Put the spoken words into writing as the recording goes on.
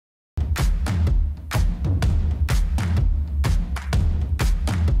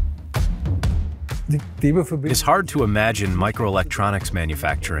It's hard to imagine microelectronics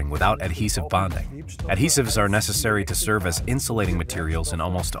manufacturing without adhesive bonding. Adhesives are necessary to serve as insulating materials in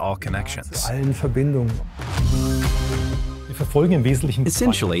almost all connections.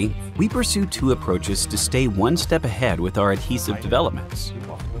 Essentially, we pursue two approaches to stay one step ahead with our adhesive developments.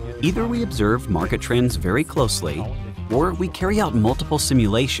 Either we observe market trends very closely, or we carry out multiple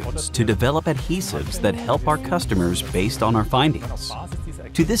simulations to develop adhesives that help our customers based on our findings.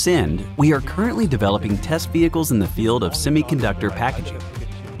 To this end, we are currently developing test vehicles in the field of semiconductor packaging,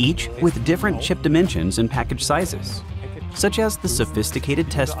 each with different chip dimensions and package sizes, such as the sophisticated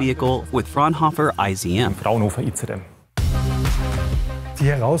test vehicle with Fraunhofer IZM.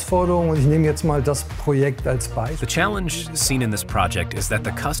 The challenge seen in this project is that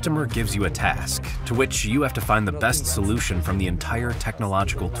the customer gives you a task, to which you have to find the best solution from the entire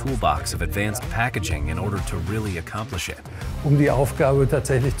technological toolbox of advanced packaging in order to really accomplish it. Die Aufgabe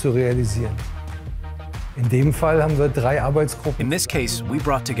tatsächlich zu realisieren. In dem Fall haben wir 3 Arbeitsgruppen. In this case, we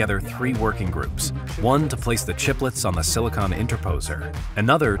brought together 3 working groups. One to place the chiplets on the silicon interposer,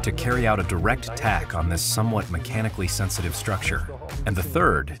 another to carry out a direct tack on this somewhat mechanically sensitive structure, and the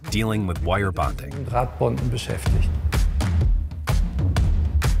third dealing with wire bonding. Drahtbonden beschäftigt.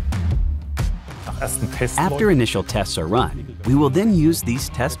 After initial tests are run, we will then use these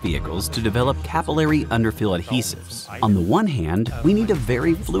test vehicles to develop capillary underfill adhesives. On the one hand, we need a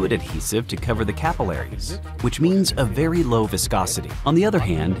very fluid adhesive to cover the capillaries, which means a very low viscosity. On the other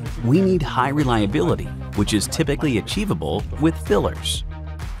hand, we need high reliability, which is typically achievable with fillers.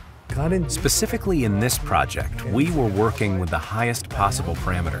 Specifically in this project, we were working with the highest possible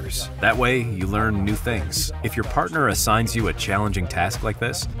parameters. That way, you learn new things. If your partner assigns you a challenging task like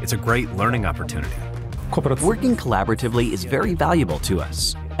this, it's a great learning opportunity. Working collaboratively is very valuable to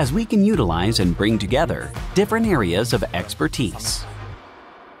us, as we can utilize and bring together different areas of expertise.